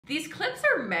These clips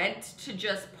are meant to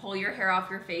just pull your hair off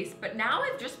your face, but now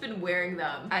I've just been wearing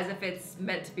them as if it's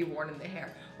meant to be worn in the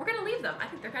hair. We're gonna leave them. I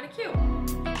think they're kind of cute.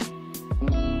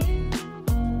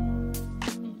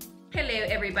 Hello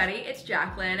everybody, it's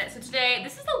Jacqueline. So today,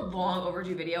 this is a long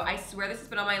overdue video. I swear this has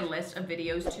been on my list of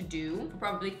videos to do for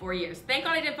probably 4 years. Thank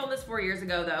God I didn't film this 4 years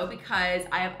ago though, because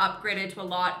I have upgraded to a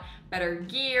lot better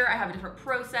gear, I have a different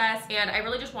process, and I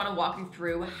really just want to walk you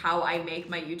through how I make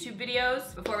my YouTube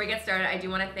videos. Before we get started, I do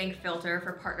want to thank Filter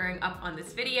for partnering up on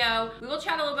this video. We will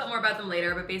chat a little bit more about them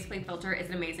later, but basically Filter is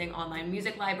an amazing online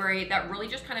music library that really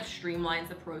just kind of streamlines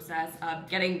the process of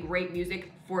getting great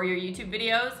music for your YouTube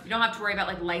videos. You don't have to worry about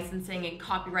like licensing and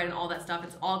copyright and all that stuff.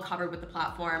 It's all covered with the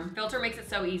platform. Filter makes it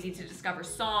so easy to discover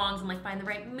songs and like find the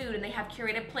right mood, and they have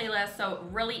curated playlists, so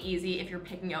really easy if you're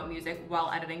picking out music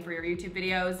while editing for your YouTube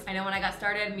videos. I know when I got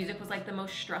started, music was like the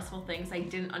most stressful thing, so I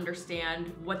didn't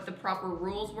understand what the proper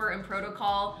rules were and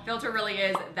protocol. Filter really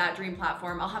is that dream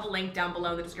platform. I'll have a link down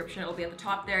below in the description. It'll be at the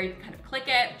top there. You can kind of click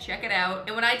it, check it out.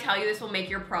 And when I tell you this will make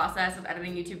your process of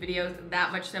editing YouTube videos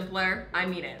that much simpler, I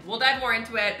mean it. We'll dive more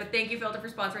into it, but thank you Filter for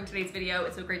sponsoring today's video.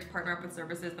 It's so great to partner up with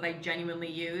services that I genuinely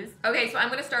use. Okay, so I'm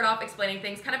gonna start off explaining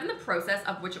things kind of in the process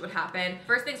of which it would happen.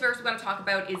 First things first, we gotta talk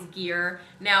about is gear.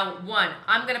 Now, one,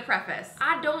 I'm gonna preface,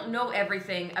 I don't know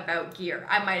everything about gear.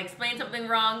 I might explain something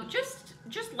wrong. Just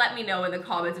let me know in the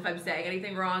comments if I'm saying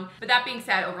anything wrong. But that being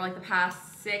said, over like the past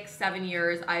 6-7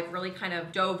 years, I've really kind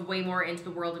of dove way more into the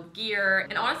world of gear.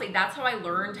 And honestly, that's how I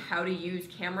learned how to use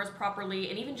cameras properly,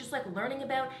 and even just like learning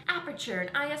about aperture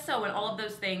and ISO and all of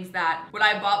those things that when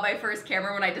I bought my first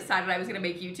camera, when I decided I was gonna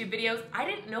make YouTube videos, I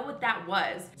didn't know what that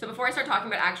was. So before I start talking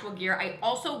about actual gear, I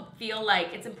also feel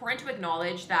like it's important to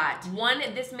acknowledge that one,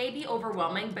 this may be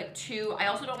overwhelming, but two, I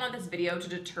also don't want this video to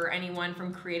deter anyone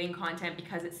from creating content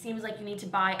because it seems like you need to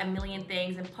buy a million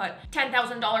things and put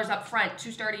 $10,000 up front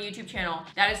to start a YouTube channel.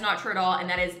 That is not true at all, and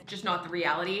that is just not the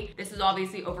reality. This is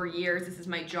obviously over years, this is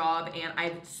my job, and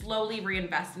I've slowly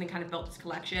reinvested and kind of built this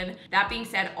collection. That being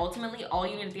said, ultimately all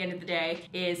you need at the end of the day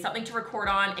is something to record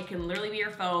on. It can literally be your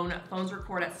phone. Phones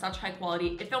record at such high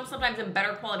quality. It films sometimes in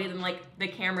better quality than like the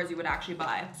cameras you would actually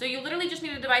buy. So you literally just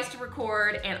need a device to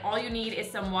record, and all you need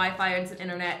is some Wi-Fi and some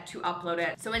internet to upload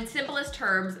it. So in simplest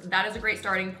terms, that is a great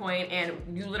starting point, and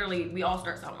you literally, we all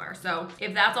start somewhere. So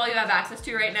if that's all you have access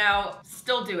to right now,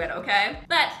 still do it, okay?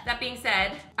 But that being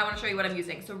said, I want to show you what I'm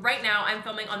using. So right now I'm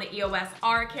filming on the EOS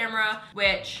R camera,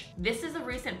 which this is a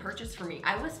recent purchase for me.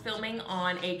 I was filming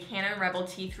on a Canon Rebel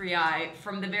T3i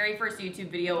from the very first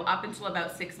YouTube video up until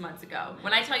about 6 months ago.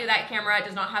 When I tell you that camera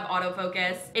does not have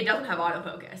autofocus, it doesn't have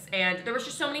autofocus. And there was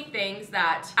just so many things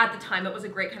that at the time it was a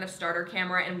great kind of starter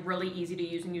camera and really easy to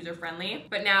use and user friendly.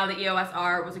 But now the EOS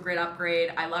R was a great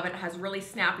upgrade. I love it. It has really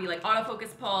snappy like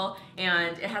autofocus pull,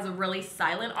 and it has a really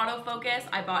silent autofocus.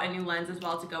 I bought a new lens as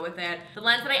well to go with it. The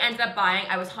lens that I ended up buying,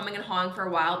 I was humming and hawing for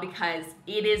a while because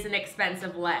it is an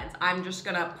expensive lens. I'm just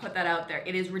gonna put that out there.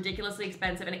 It is ridiculously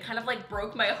expensive, and it kind of like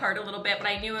broke my heart a little bit, but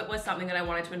I knew it was something that I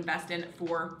wanted to invest in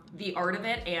for the art of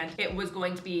it, and it was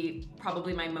going to be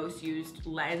probably my most used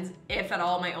lens, if at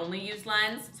all my only used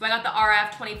lens. So I got the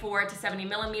RF 24 to 70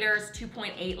 millimeters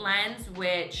 2.8 lens,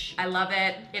 which I love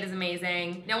it. It is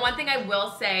amazing. Now, one thing I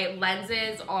will say,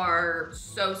 lenses are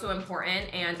so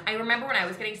important, and I remember when I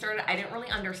was getting started, I didn't really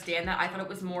understand that. I thought it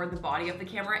was more the body of the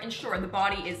camera, and sure, the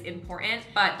body is important,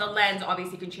 but the lens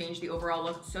obviously can change the overall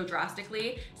look so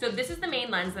drastically. So this is the main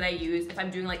lens that I use if I'm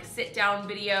doing like sit down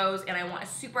videos and I want a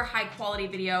super high quality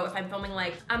video, if I'm filming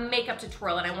like a makeup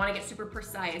tutorial and I want to get super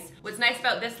precise. What's nice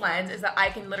about this lens is that I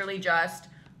can literally just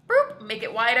boop, make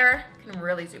it wider. Can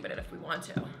really zoom in it if we want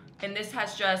to. And this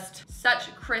has just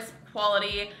such crisp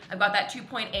quality. I've got that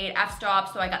 2.8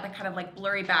 f-stop, so I got that kind of like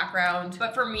blurry background.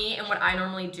 But for me, and what I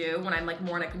normally do when I'm like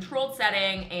more in a controlled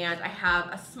setting and I have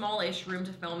a smallish room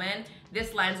to film in,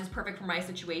 this lens is perfect for my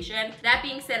situation. That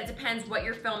being said, it depends what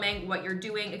you're filming, what you're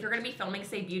doing. If you're gonna be filming,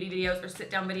 say, beauty videos or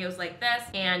sit-down videos like this,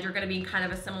 and you're gonna be in kind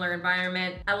of a similar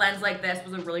environment, a lens like this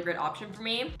was a really great option for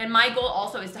me. And my goal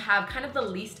also is to have kind of the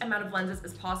least amount of lenses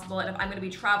as possible. And if I'm gonna be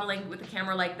traveling with a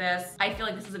camera like this, I feel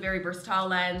like this is a very versatile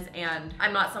lens, and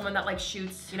I'm not someone that like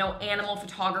shoots, you know, animal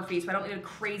photography, so I don't need a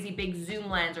crazy big zoom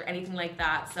lens or anything like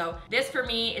that. So this for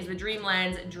me is the dream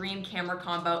lens, dream camera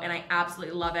combo, and I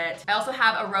absolutely love it. I also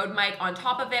have a Rode mic on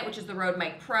top of it, which is the Rode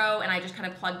Mic Pro, and I just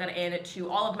kind of plug that in to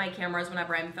all of my cameras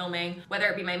whenever I'm filming, whether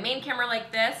it be my main camera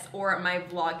like this or my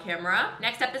vlog camera.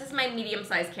 Next up, this is my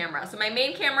medium-sized camera. So my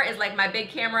main camera is like my big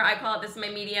camera, I call it. This is my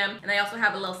medium, and I also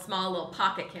have a little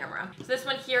pocket camera. So this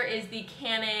one here is the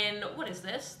Canon, what is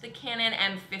this? The Canon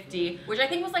M50, which I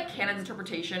think was like Canon's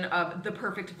interpretation of the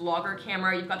perfect vlogger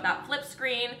camera. You've got that flip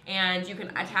screen and you can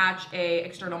attach a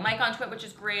external mic onto it, which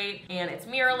is great. And it's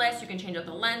mirrorless. You can change out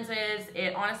the lenses.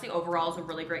 It honestly overall is a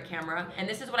really great camera. And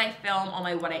this is what I film all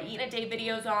my what I eat in a day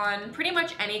videos on. Pretty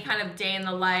much any kind of day in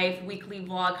the life, weekly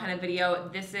vlog kind of video,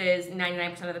 this is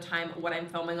 99% of the time what I'm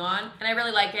filming on. And I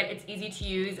really like it. It's easy to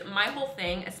use. My whole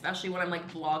thing, especially when I'm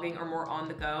like vlogging or more on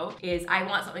the go, is I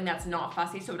want something that's not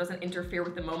fussy so it doesn't interfere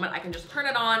with the moment. I can just turn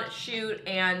it on, shoot,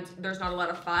 and there's not a lot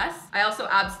of fuss. I also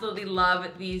absolutely love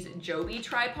these Joby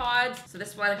tripods. So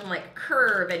this one can like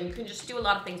curve and you can just do a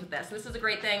lot of things with this. So this is a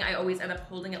great thing. I always end up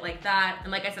holding it like that.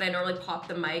 And like I said, I normally pop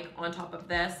the mic on top of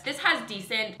this. This has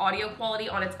decent audio quality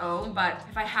on its own, but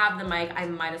if I have the mic, I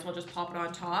might as well just pop it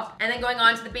on top. And then going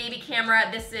on to the baby camera,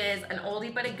 this is an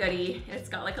oldie but a goodie. It's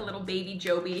got like a little baby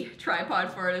Joby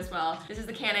tripod for it as well. This is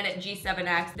the Canon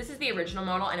G7X. This is the original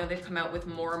model. I know they've come out with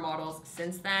more models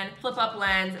since then. Flip up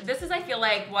lens. This is, I feel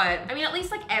like, at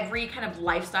least like every kind of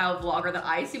lifestyle vlogger that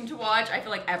I seem to watch, I feel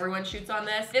like everyone shoots on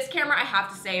this. This camera, I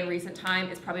have to say, in recent time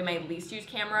is probably my least used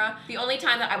camera. The only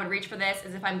time that I would reach for this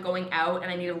is if I'm going out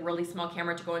and I need a really small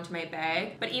camera to go into my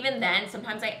bag. But even then,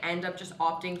 sometimes I end up just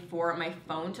opting for my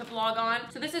phone to vlog on.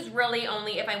 So this is really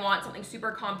only if I want something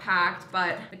super compact,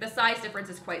 but like the size difference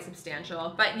is quite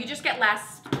substantial. But you just get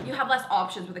you have less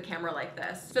options with a camera like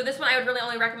this. So this one I would really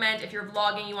only recommend if you're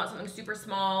vlogging, you want something super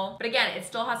small. But again, it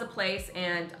still has a place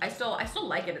and I still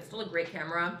like it. It's still a great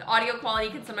camera. The audio quality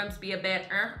can sometimes be a bit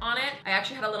on it. I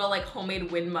actually had a little like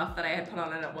homemade wind muff that I had put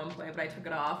on it at one point, but I took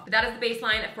it off. But that is the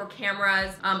baseline for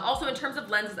cameras. Also in terms of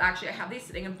lenses, actually, I have these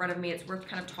sitting in front of me. It's worth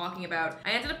kind of talking about.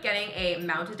 I ended up getting a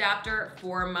mount adapter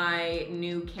for my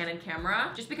new Canon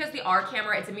camera, just because the R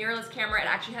camera, it's a mirrorless camera. It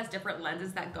actually has different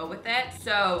lenses that go with it.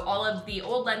 So all of the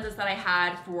old lenses that I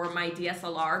had for my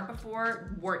DSLR before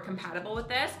weren't compatible with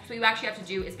this. So what you actually have to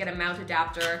do is get a mount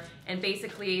adapter, and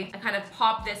basically I kind of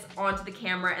pop this onto the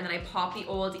camera and then I pop the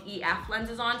old EF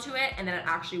lenses onto it, and then it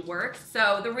actually works.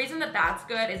 So the reason that that's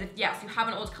good is if, yes, you have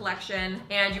an old collection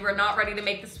and you are not ready to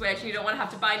make the switch and you don't want to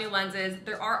have to buy new lenses,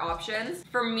 there are options.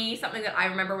 For me, something that I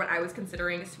remember when I was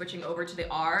considering switching over to the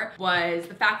R was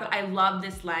the fact that I love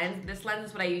this lens. This lens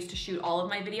is what I use to shoot all of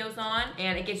my videos on,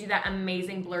 and it gives you that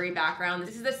amazing blurry background.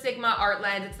 This is the Sigma art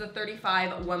lens. It's the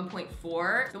 35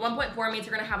 1.4. The 1.4 means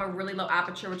you're gonna have a really low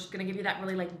aperture, which is gonna give you that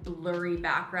really like blurry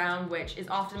background, which is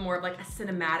often more of like a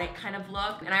cinematic kind of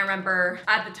look. And I remember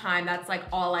at the time, that's like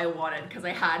all I wanted, because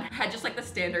I had just like the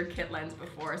standard kit lens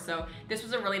before. So this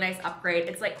was a really nice upgrade.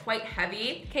 It's like quite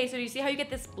heavy. Okay, so do you see how you get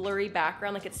this blurry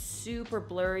background? Like it's super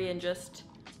blurry and just,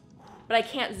 but I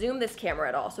can't zoom this camera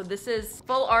at all. So this is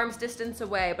full arm's distance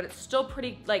away, but it's still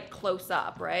pretty like close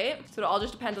up, right? So it all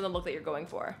just depends on the look that you're going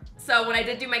for. So when I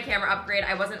did do my camera upgrade,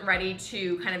 I wasn't ready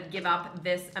to kind of give up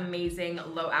this amazing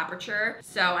low aperture.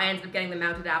 So I ended up getting the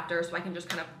mount adapter so I can just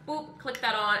kind of boop, click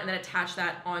that on and then attach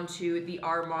that onto the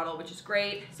R model, which is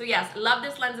great. So yes, love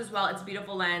this lens as well. It's a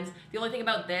beautiful lens. The only thing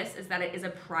about this is that it is a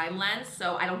prime lens,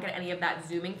 so I don't get any of that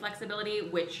zooming flexibility,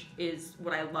 which is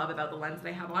what I love about the lens that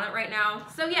I have on it right now.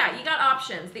 So yeah, you got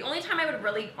options. The only time I would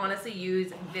really honestly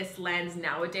use this lens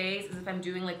nowadays is if I'm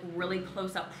doing like really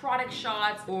close up product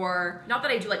shots, or not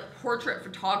that I do like portrait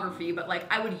photography, but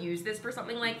like I would use this for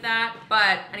something like that.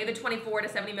 But I knew the 24 to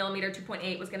 70 millimeter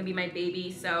 2.8 was gonna be my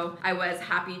baby, so I was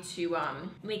happy to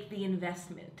make the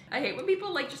investment. I hate when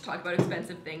people like just talk about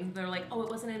expensive things and they're like, oh, it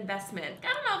was an investment. I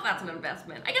don't know if that's an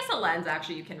investment. I guess a lens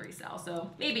actually you can resell, so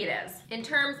maybe it is. In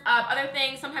terms of other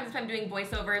things, sometimes if I'm doing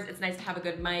voiceovers, it's nice to have a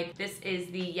good mic. This is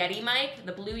the Yeti mic,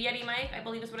 the blue Yeti mic, I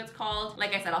believe is what it's called.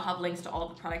 Like I said, I'll have links to all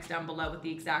the products down below with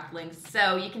the exact links,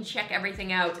 so you can check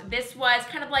everything out. This was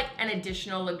kind of like an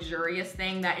additional luxurious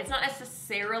thing that it's not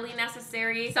necessarily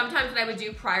necessary. Sometimes what I would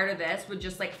do prior to this would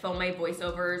just like film my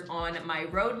voiceovers on my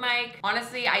Rode mic.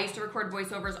 Honestly, I used to record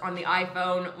voiceovers on the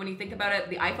iPhone. When you think about it,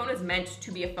 the iPhone is meant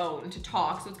to be a phone, to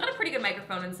talk, so it's got a pretty good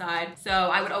microphone inside. So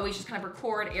I would always just kind of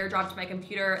record, airdrop to my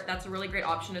computer. That's a really great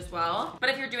option as well. But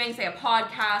if you're doing, say, a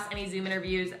podcast, any Zoom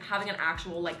interviews, having an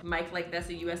actual like mic like this,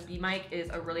 a USB mic, is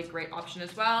a really great option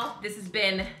as well. This has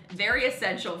been very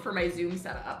essential for my Zoom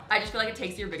setup. I just feel like it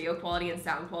takes your video quality and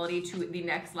sound quality to the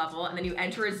next level, and then you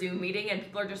enter a Zoom meeting and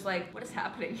people are just like, what is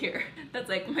happening here? That's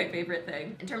like my favorite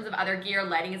thing. In terms of other gear,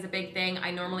 lighting is a big thing.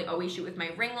 I normally always shoot with my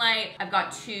ring light. I've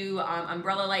got two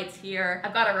umbrella lights here.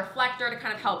 I've got a reflector to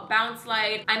kind of help bounce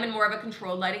light. I'm in more of a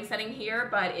controlled lighting setting here,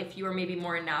 but if you are maybe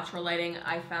more in natural lighting,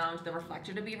 I found the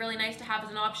reflector to be really nice to have as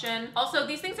an option. Also,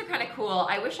 these things are kind of cool.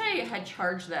 I wish I had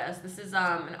charged this. This is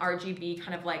an RGB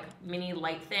kind of like mini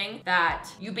light thing that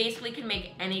you basically can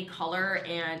make any color,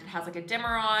 and it has like a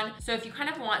dimmer on. So if you kind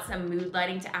of want some mood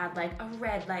lighting to add like a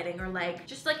red lighting or like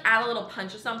just like add a little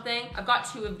punch of something, I've got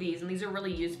 2 of these, and these are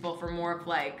really useful for more of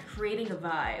like creating a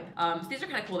vibe. So these are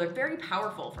kind of cool. They're very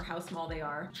powerful for how small they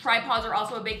are. Tripods are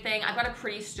also a big thing. I've got a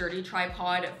pretty sturdy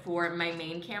tripod for my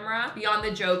main camera. Beyond the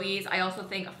Jobies, I also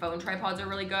think phone tripods are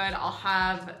really good. I'll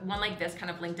have one like this kind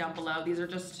of linked down below. These are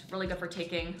just really good for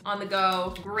taking on the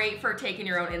go. Great for taking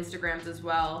your own Instagrams as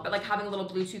well. But like having a little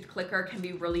Bluetooth clicker can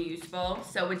be really useful.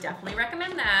 So would definitely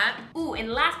recommend that. Ooh,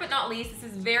 and last but not least,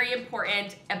 this is very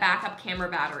important, a backup camera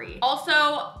battery.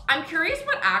 Also, I'm curious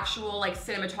what actual like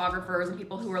cinematographers and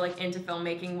people who are like into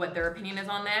filmmaking, what their opinion is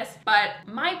on this. But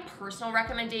my personal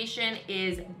recommendation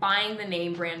is buying the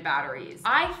name brand batteries.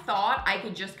 I thought I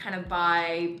could just kind of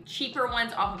buy cheaper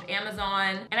ones off of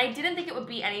Amazon, and I didn't think it would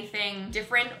be anything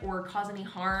different or cause any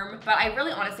harm, but I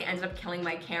really honestly ended up killing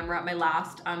my camera, my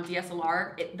last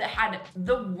DSLR. It had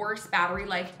the worst battery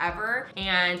life ever,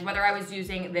 and whether I was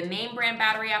using the name brand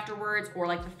battery afterwards or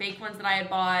like the fake ones that I had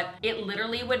bought, it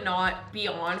literally would not be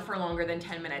on for longer than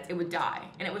 10 minutes. It would die,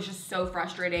 and it was just so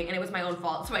frustrating, and it was my own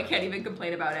fault, so I can't even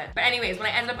complain about it. But anyways, when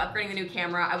I ended up upgrading the new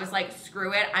camera, I was like,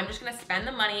 screw it, I'm just gonna spend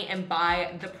the money and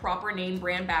buy the proper name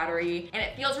brand battery. And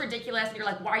it feels ridiculous, and you're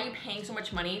like, why are you paying so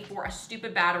much money for a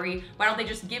stupid battery? Why don't they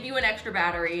just give you an extra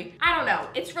battery? I don't know.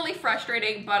 It's really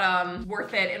frustrating, but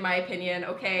worth it in my opinion,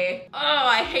 okay? Oh,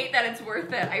 I hate that it's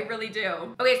worth it. I really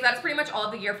do. Okay, so that's pretty much all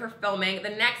of the gear for filming. The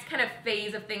next kind of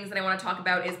phase of things that I want to talk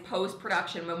about is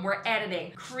post-production, when we're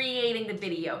editing, creating the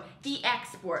video, the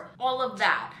export, all of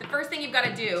that. The first thing you've got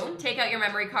to do, take out your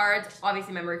memory cards.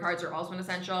 Obviously, memory cards are also an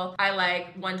essential. I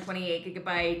like 128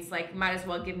 gigabytes, like might as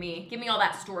well give me all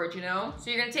that storage, you know? So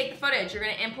you're gonna take the footage, you're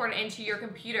gonna import it into your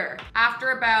computer.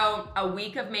 After about a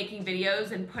week of making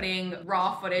videos and putting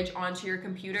raw footage onto your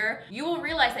computer, you will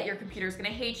realize that your computer is gonna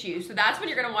hate you. So that's when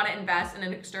you're gonna wanna invest in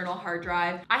an external hard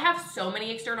drive. I have so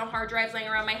many external hard drives laying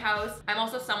around my house. I'm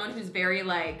also someone who's very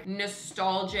like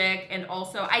nostalgic, and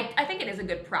also I think it is a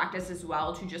good practice as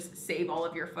well to just save all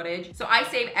of your footage. So I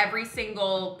save every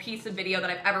single piece of video that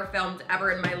I've ever filmed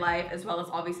ever in my life, as well as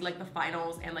obviously like the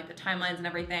finals and like the timelines and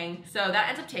everything. So that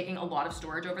ends up taking a lot of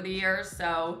storage over the years.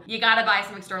 So you gotta buy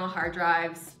some external hard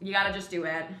drives. You gotta just do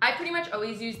it. I pretty much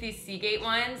always use these Seagate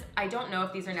ones. I don't know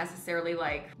if these are necessarily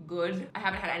like good. I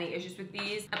haven't had any issues with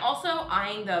these. I'm also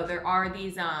eyeing though, there are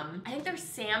these, I think they're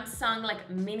Samsung like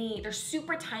mini, they're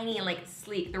super tiny and like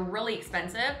sleek. They're really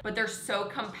expensive, but they're so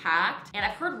compact. And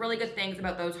I've heard really good things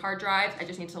about those hard drives. I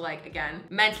just need to like, again,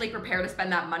 mentally prepare to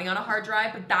spend that money on a hard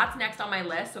drive, but that's next on my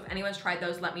list. So if anyone's tried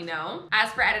those, let me know.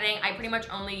 As for editing, I pretty much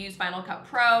only use Final Cut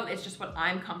Pro. It's just what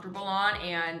I'm comfortable on,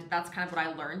 and that's kind of what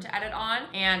I learned to edit on.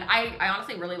 And I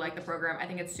honestly really like the program. I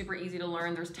think it's super easy to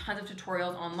learn. There's tons of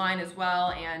tutorials online as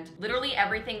well, and literally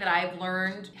everything that I've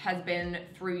learned has been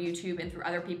through YouTube and through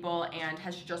other people, and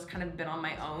has just kind of been on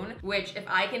my own, which if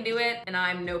I can do it, and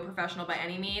I'm no professional by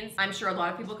any means, I'm sure a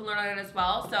lot of people can learn on it as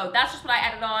well. So that's just what I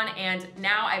edit on, and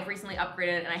now I've recently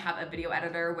upgraded and I have a video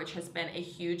editor, which has been a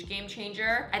huge game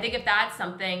changer. I think if that's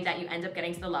something that you end up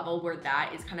getting to the level where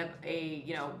that is kind of a,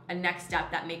 you know, a next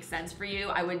step that makes sense for you,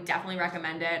 I would definitely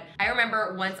recommend it. I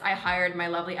remember once I hired my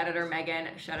lovely editor, Megan,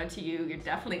 shout out to you, you're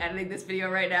definitely editing this video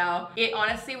right now. It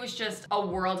honestly was just a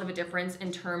world of a difference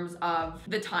in terms of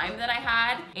the time that I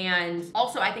had. And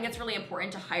also I think it's really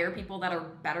important to hire people that are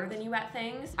better than you at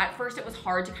things. At first it was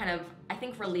hard to kind of, I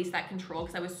think, release that control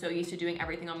because I was so used to doing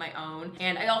everything on my own.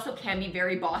 And I also can be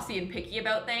very bossy and picky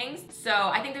about things. So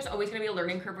I think there's always gonna be a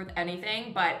learning curve with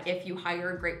anything, but if you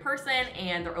hire a great person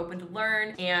and they're open to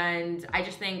learn, and I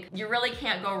just think you really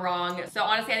can't go wrong. So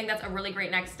honestly, I think that's a really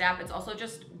great next step. It's also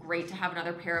just great to have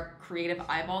another pair of creative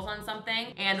eyeballs on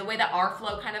something. And the way that our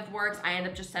flow kind of works, I end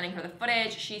up just sending her the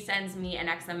footage. She sends me an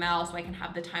XML so I can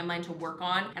have the timeline to work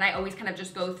on. And I always kind of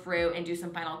just go through and do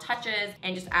some final touches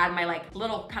and just add my like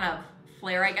little kind of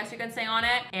flair, I guess you could say, on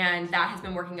it. And that has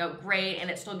been working out great.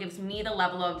 And it still gives me the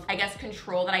level of, I guess,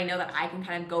 control that I know that I can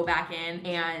kind of go back in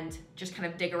and just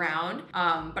kind of dig around.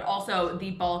 But also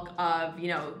the bulk of, you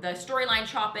know, the storyline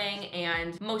chopping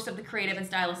and most of the creative and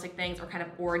stylistic things are kind of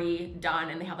already done,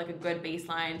 and they have like a good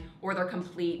baseline, or they're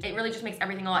complete. It really just makes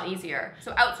everything a lot easier.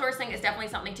 So outsourcing is definitely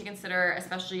something to consider,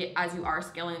 especially as you are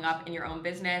scaling up in your own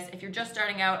business. If you're just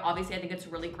starting out, obviously I think it's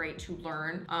really great to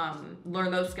learn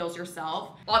those skills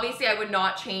yourself. Obviously I would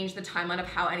not change the timeline of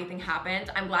how anything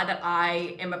happened. I'm glad that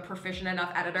I am a proficient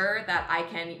enough editor that I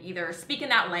can either speak in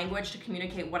that language to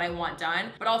communicate what I want want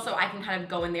done, but also I can kind of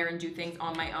go in there and do things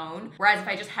on my own. Whereas if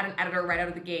I just had an editor right out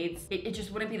of the gates, it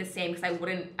just wouldn't be the same because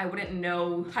I wouldn't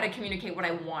know how to communicate what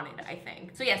I wanted, I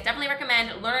think. So yes, definitely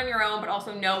recommend learn on your own, but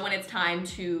also know when it's time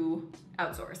to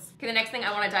outsource. Okay, the next thing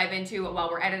I want to dive into while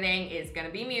we're editing is going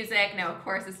to be music. Now, of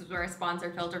course, this is where our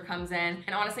sponsor Filter comes in.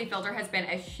 And honestly, Filter has been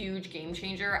a huge game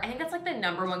changer. I think that's like the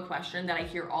 #1 question that I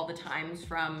hear all the times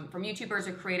from YouTubers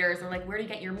or creators. They're like, where do you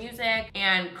get your music?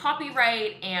 And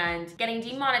copyright and getting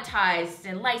demonetized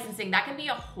and licensing, that can be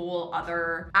a whole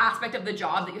other aspect of the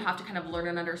job that you have to kind of learn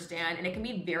and understand. And it can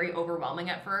be very overwhelming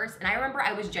at first. And I remember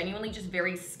I was genuinely just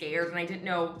very scared and I didn't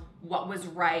know what was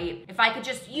right, if I could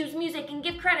just use music and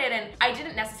give credit, and I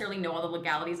didn't necessarily know all the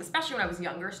legalities, especially when I was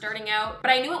younger starting out, but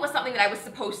I knew it was something that I was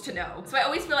supposed to know. So I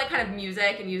always feel like kind of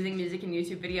music and using music in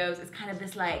YouTube videos is kind of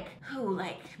this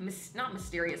not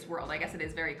mysterious world. I guess it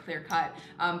is very clear cut,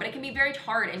 but it can be very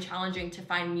hard and challenging to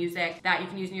find music that you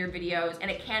can use in your videos,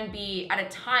 and it can be, at a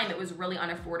time, it was really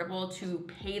unaffordable to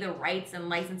pay the rights and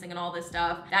licensing and all this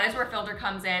stuff. That is where Filter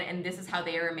comes in, and this is how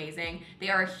they are amazing.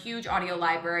 They are a huge audio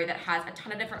library that has a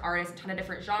ton of different artists, a ton of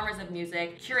different genres of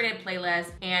music, curated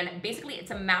playlists, and basically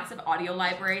it's a massive audio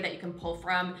library that you can pull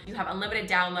from. You have unlimited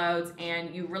downloads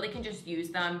and you really can just use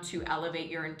them to elevate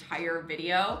your entire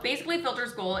video. Basically,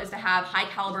 Filter's goal is to have high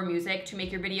caliber music to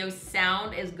make your videos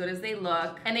sound as good as they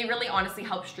look, and they really honestly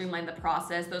help streamline the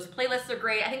process. Those playlists are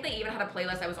great. I think they even had a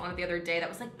playlist I was on it the other day that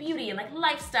was like beauty and like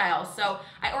lifestyle, so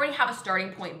I already have a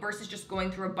starting point versus just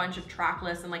going through a bunch of track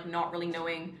lists and like not really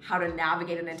knowing how to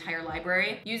navigate an entire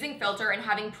library. Using Filter and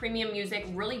having premium music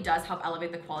really does help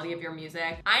elevate the quality of your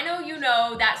music. I know you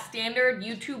know that standard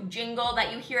YouTube jingle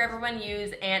that you hear everyone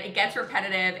use, and it gets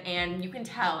repetitive, and you can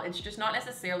tell it's just not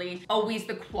necessarily always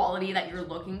the quality that you're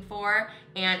looking for,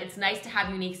 and it's nice to have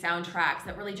unique soundtracks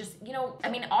that really just, you know, I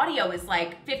mean, audio is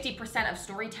like 50% of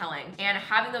storytelling, and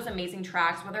having those amazing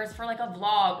tracks, whether it's for like a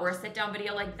vlog or a sit-down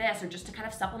video like this, or just to kind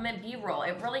of supplement B-roll,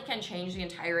 it really can change the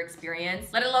entire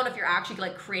experience, let alone if you're actually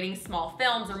like creating small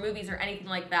films or movies or anything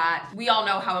like that. We all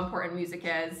know how important music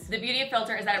is. The beauty of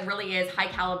Filter is that it really is high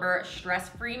caliber,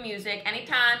 stress-free music,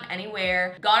 anytime,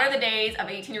 anywhere. Gone are the days of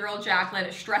 18-year-old Jacqueline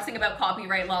stressing about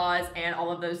copyright laws and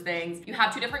all of those things. You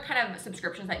have two different kind of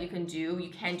subscriptions that you can do. You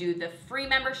can do the free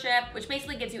membership, which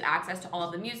basically gives you access to all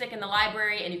of the music in the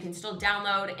library, and you can still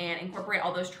download and incorporate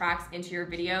all those tracks into your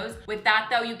videos. With that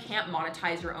though, you can't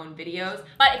monetize your own videos,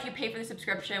 but if you pay for the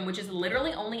subscription, which is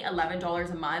literally only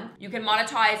 $11 a month, you can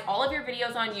monetize all of your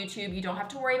videos on YouTube. You don't have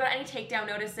to worry about any takedown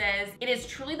notices. It is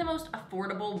truly the most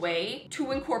affordable way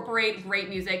to incorporate great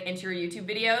music into your YouTube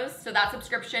videos. So that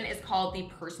subscription is called the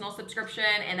personal subscription,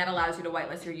 and that allows you to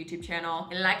whitelist your YouTube channel.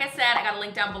 And like I said, I got a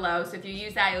link down below, so if you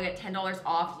use that, you'll get $10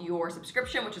 off your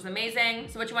subscription, which is amazing.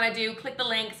 So what you wanna do, click the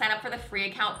link, sign up for the free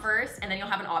account first, and then you'll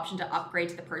have an option to upgrade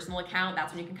to the personal account.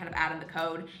 That's when you can kind of add in the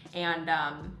code and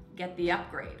get the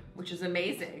upgrade, which is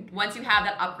amazing. Once you have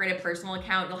that upgraded personal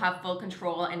account, you'll have full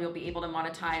control and you'll be able to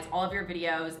monetize all of your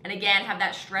videos. And again, have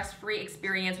that stress-free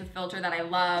experience with Filter that I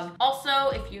love. Also,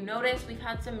 if you notice, we've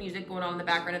had some music going on in the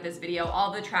background of this video.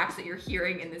 All the tracks that you're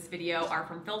hearing in this video are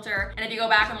from Filter. And if you go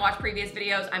back and watch previous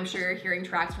videos, I'm sure you're hearing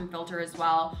tracks from Filter as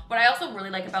well. What I also really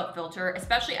like about Filter,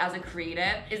 especially as a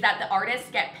creative, is that the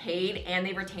artists get paid and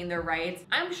they retain their rights.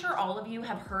 I'm sure all of you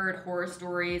have heard horror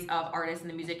stories of artists in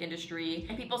the music industry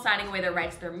and people signing away their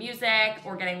rights to their music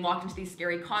or getting locked into these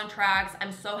scary contracts.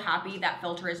 I'm so happy that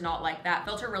Filter is not like that.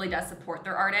 Filter really does support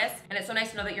their artists, and it's so nice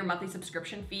to know that your monthly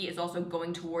subscription fee is also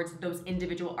going towards those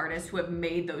individual artists who have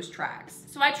made those tracks.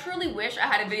 So I truly wish I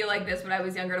had a video like this when I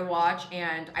was younger to watch,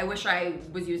 and I wish I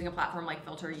was using a platform like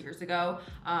Filter years ago.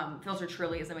 Filter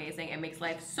truly is amazing. It makes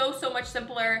life so much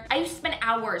simpler. I used to spend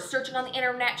hours searching on the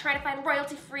internet trying to find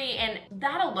royalty free, and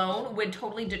that alone would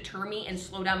totally deter me and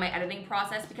slow down my editing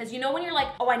process, because you know when you're like,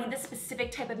 oh, I need this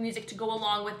specific type of music to go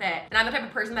along with it, and I'm the type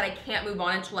of person that I can't move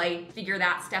on until I figure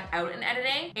that step out in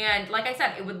editing. And like I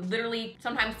said, it would literally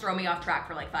sometimes throw me off track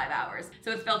for like 5 hours.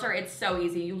 So with Filter, it's so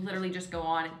easy. You literally just go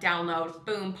on, download,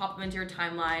 boom, pop them into your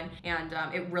timeline, and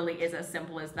it really is as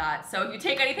simple as that. So if you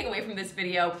take anything away from this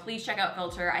video, please check out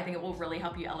Filter. I think it will really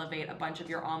help you elevate a bunch of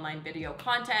your online video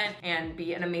content and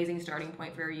be an amazing starting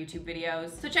point for your YouTube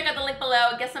videos. So check out the link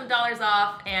below, get some dollars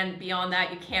off, and beyond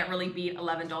that, you can't really beat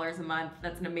 $11 a month.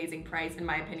 That's an amazing price in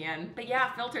my opinion. But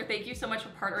yeah, Filter, thank you so much for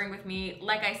partnering with me.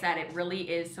 Like I said, it really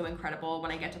is so incredible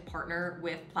when I get to partner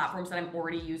with platforms that I'm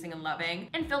already using and loving.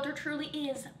 And Filter truly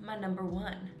is my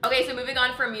 #1. Okay, so moving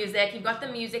on from music, you've got the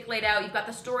music laid out, you've got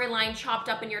the storyline chopped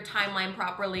up in your timeline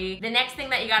properly. The next thing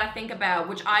that you gotta think about,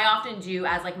 which I often do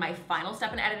as like my final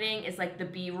step in editing, is like the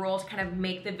B-roll to kind of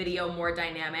make the video more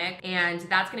dynamic. And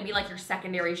that's gonna be like your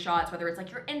secondary shots, whether it's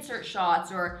like your insert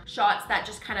shots or shots that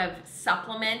just kind of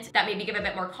supplement, that maybe give a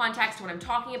bit more context to what I'm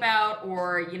talking about,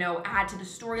 or, you know, add to the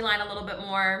storyline a little bit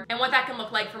more. And what that can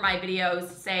look like for my videos,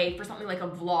 say for something like a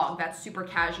vlog that's super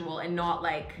casual and not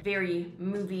like very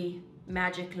movie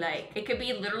magic like. It could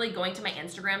be literally going to my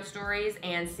Instagram stories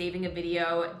and saving a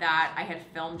video that I had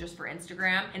filmed just for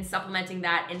Instagram and supplementing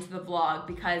that into the vlog,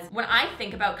 because when I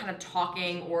think about kind of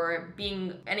talking or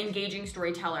being an engaging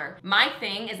storyteller, my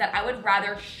thing is that I would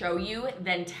rather show you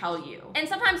than tell you. And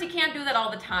sometimes you can't do that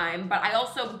all the time, but I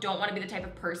also don't want to be the type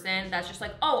of person that's just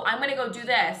like, oh, I'm gonna go do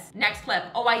this. Next clip,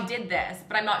 oh, I did this,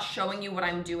 but I'm not showing you what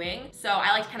I'm doing. So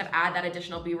I like to kind of add that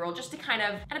additional B-roll just to kind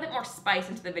of add a bit more spice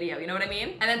into the video, you know what I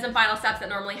mean? And then some final steps that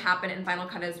normally happen in Final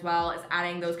Cut as well is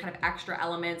adding those kind of extra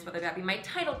elements, whether that be my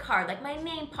title card, like my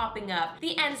name popping up,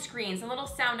 the end screens, and little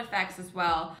sound effects as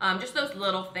well. Just those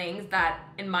little things that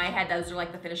in my head, those are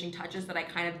like the finishing touches that I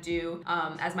kind of do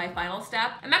as my final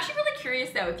step. I'm actually really curious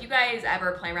though, if you guys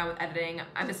ever play around with editing,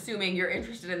 I'm assuming you're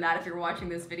interested in that if you're watching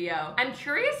this video. I'm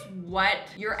curious what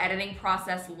your editing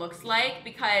process looks like,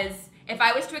 because if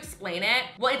I was to explain it,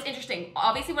 well, it's interesting.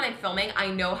 Obviously, when I'm filming, I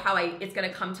know how it's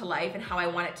gonna come to life and how I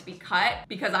want it to be cut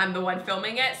because I'm the one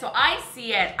filming it. So I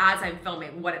see it as I'm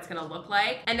filming, what it's gonna look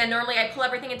like. And then normally I pull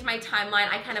everything into my timeline.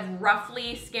 I kind of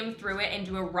roughly skim through it and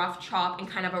do a rough chop and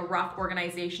kind of a rough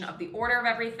organization of the order of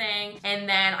everything. And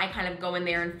then I kind of go in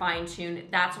there and fine tune.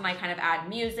 That's when I kind of add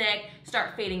music,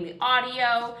 start fading the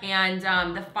audio. And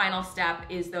the final step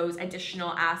is those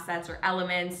additional assets or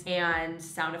elements and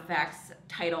sound effects,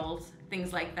 titles,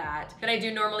 things like that. But I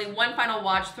do normally one final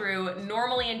watch through,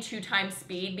 normally in 2x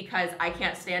speed, because I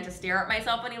can't stand to stare at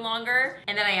myself any longer.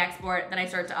 And then I export, then I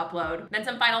start to upload. Then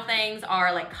some final things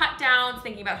are like cut downs,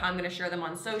 thinking about how I'm gonna share them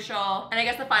on social. And I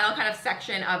guess the final kind of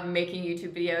section of making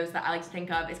YouTube videos that I like to think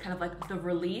of is kind of like the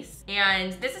release.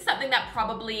 And this is something that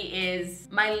probably is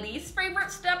my least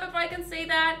favorite step, if I can say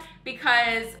that,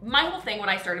 because my whole thing when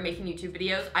I started making YouTube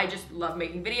videos, I just love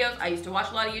making videos. I used to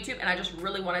watch a lot of YouTube and I just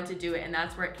really wanted to do it, and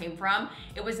that's where it came from.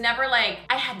 It was never like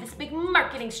I had this big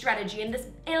marketing strategy and this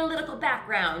analytical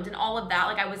background and all of that.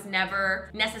 Like I was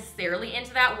never necessarily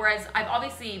into that, whereas I've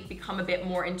obviously become a bit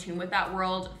more in tune with that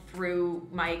world through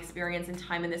my experience and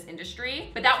time in this industry,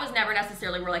 but that was never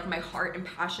necessarily where like my heart and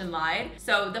passion lied.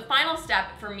 So the final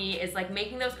step for me is like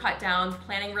making those cut downs,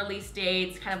 planning release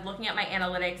dates, kind of looking at my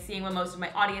analytics, seeing when most of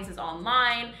my audience is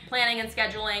online, planning and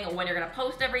scheduling when you're gonna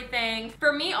post everything.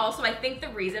 For me also, I think the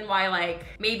reason why like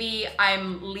maybe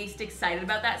I'm least excited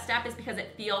about that step is because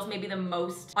it feels maybe the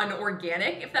most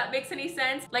unorganic, if that makes any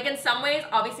sense. Like in some ways,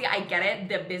 obviously I get it,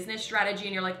 the business strategy,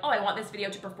 and you're like, oh, I want this video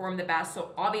to perform the best,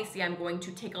 so obviously I'm going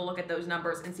to take a look at those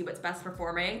numbers and see what's best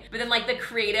performing. But then like the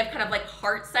creative kind of like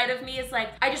heart side of me is like,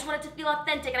 I just want it to feel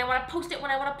authentic and I want to post it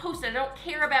when I want to post it. I don't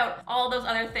care about all those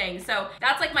other things. So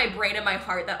that's like my brain and my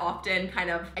heart that often kind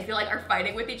of, I feel like are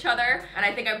fighting with each other. And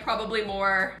I think I'm probably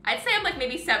more, I'd say I'm like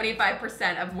maybe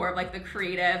 75% of more of like the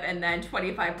creative and then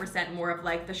 25% more of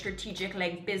like the strategic,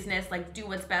 like business, like do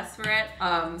what's best for it.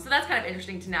 So that's kind of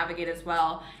interesting to navigate as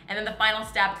well. And then the final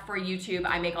step for YouTube,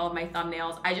 I make all of my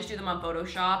thumbnails. I just do them on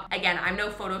Photoshop. Again, I'm no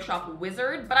Photoshop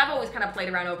wizard, but I've always kind of played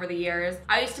around over the years.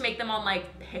 I used to make them on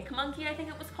like PicMonkey, I think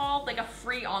it was called, like a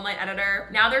free online editor.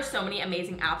 Now there's so many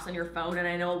amazing apps on your phone, and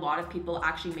I know a lot of people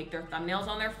actually make their thumbnails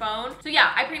on their phone. So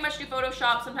yeah, I pretty much do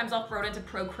Photoshop. Sometimes I'll throw it into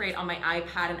Procreate on my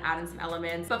iPad and add in some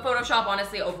elements. But Photoshop,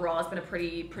 honestly, overall, has been a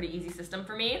pretty easy system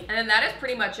for me. And then that is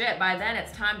pretty much it. By then,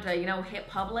 it's time to, you know, hit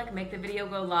public, make the video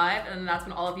go live, and then that's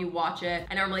when all of you watch it.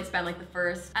 I normally spend like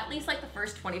at least the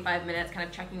first 25 minutes kind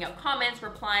of checking out comments,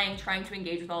 replying, trying to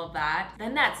engage with all of that.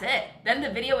 Then that's it. Then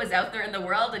the video is out there in the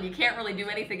world and you can't really do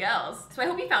anything else. So I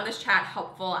hope you found this chat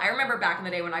helpful. I remember back in the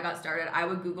day when I got started, I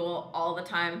would Google all the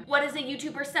time, what is a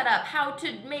YouTuber setup? How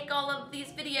to make all of these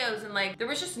videos? And like, there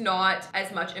was just not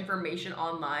as much information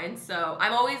online. So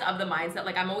I'm always of the mindset,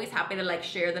 like I'm always happy to like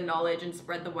share the knowledge and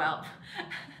spread the wealth.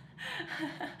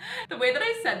 The way that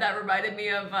I said that reminded me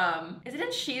of, is it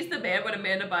in She's the Man when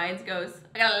Amanda Bynes goes,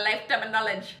 I got a lifetime of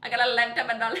knowledge. I got a lifetime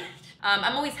of knowledge.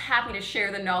 I'm always happy to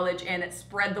share the knowledge and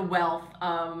spread the wealth.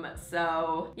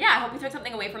 So yeah, I hope you took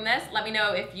something away from this. Let me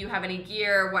know if you have any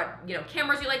gear, what, you know,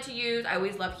 cameras you like to use. I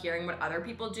always love hearing what other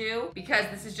people do because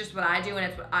this is just what I do and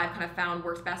it's what I've kind of found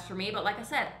works best for me. But like I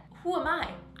said, who am I?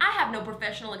 I have have no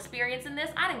professional experience in this.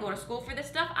 I didn't go to school for this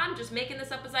stuff. I'm just making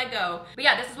this up as I go. But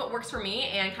yeah, this is what works for me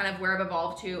and kind of where I've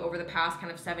evolved to over the past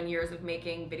kind of 7 years of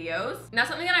making videos. Now,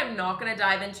 something that I'm not gonna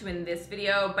dive into in this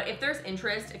video, but if there's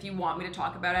interest, if you want me to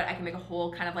talk about it, I can make a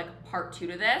whole kind of like part 2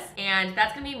 to this. And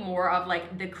that's gonna be more of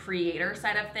like the creator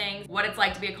side of things, what it's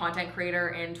like to be a content creator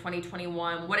in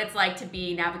 2021, what it's like to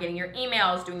be navigating your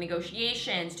emails, doing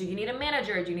negotiations, do you need a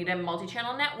manager, do you need a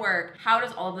multi-channel network, how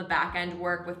does all of the back end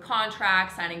work with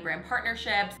contracts, signing brand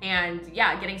partnerships, and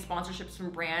yeah, getting sponsorships from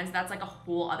brands. That's like a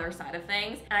whole other side of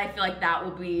things. And I feel like that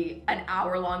will be an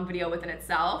hour-long video within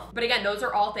itself. But again, those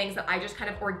are all things that I just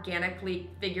kind of organically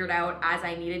figured out as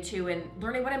I needed to, and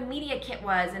learning what a media kit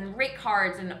was and rate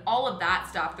cards and all of that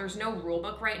stuff. There's no rule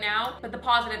book right now, but the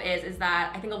positive is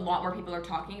that I think a lot more people are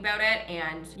talking about it,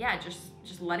 and yeah, just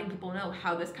letting people know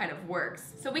how this kind of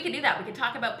works. So we could do that. We could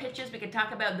talk about pitches, we could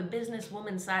talk about the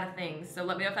businesswoman side of things. So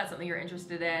let me know if that's something you're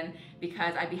interested in,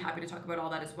 because I'd be happy to talk about all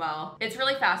that as well. It's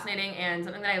really fascinating, and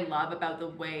something that I love about the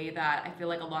way that I feel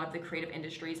like a lot of the creative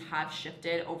industries have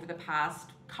shifted over the past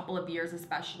couple of years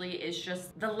especially is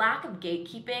just the lack of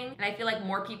gatekeeping. And I feel like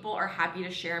more people are happy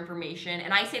to share information.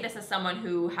 And I say this as someone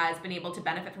who has been able to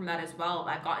benefit from that as well.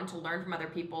 I've gotten to learn from other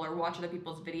people or watch other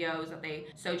people's videos that they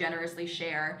so generously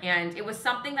share. And it was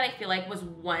something that I feel like was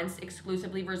once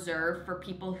exclusively reserved for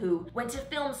people who went to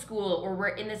film school or were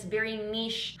in this very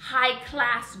niche, high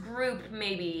class group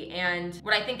maybe. And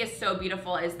what I think is so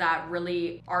beautiful is that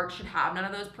really art should have none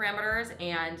of those parameters.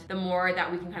 And the more that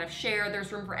we can kind of share,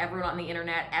 there's room for everyone on the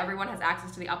internet. Everyone has access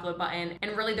to the upload button,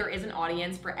 and really there is an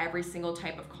audience for every single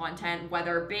type of content,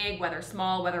 whether big, whether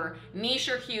small, whether niche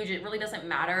or huge, it really doesn't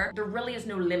matter. There really is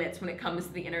no limits when it comes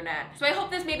to the internet. So I hope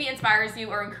this maybe inspires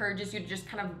you or encourages you to just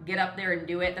kind of get up there and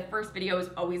do it. The first video is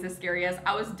always the scariest.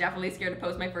 I was definitely scared to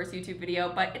post my first YouTube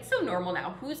video, but it's so normal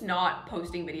now. Who's not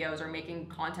posting videos or making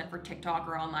content for TikTok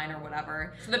or online or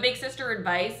whatever? So the big sister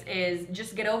advice is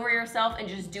just get over yourself and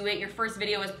just do it. Your first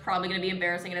video is probably gonna be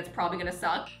embarrassing and it's probably gonna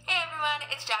suck. Hey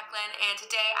everyone, it's Jacqueline, and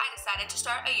today I decided to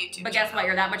start a YouTube channel. But guess what?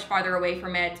 You're that much farther away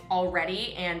from it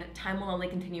already, and time will only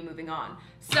continue moving on.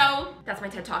 So that's my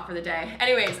TED Talk for the day.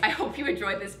 Anyways, I hope you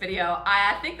enjoyed this video.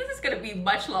 I think this is gonna be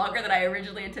much longer than I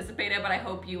originally anticipated, but I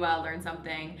hope you learned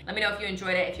something. Let me know if you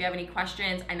enjoyed it. If you have any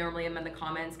questions, I normally am in the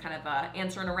comments kind of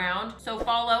answering around. So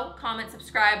follow, comment,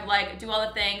 subscribe, like, do all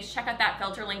the things. Check out that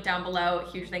filter link down below.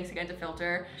 Huge thanks again to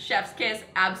Filter. Chef's kiss,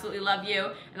 absolutely love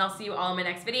you. And I'll see you all in my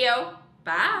next video.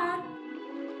 Bye.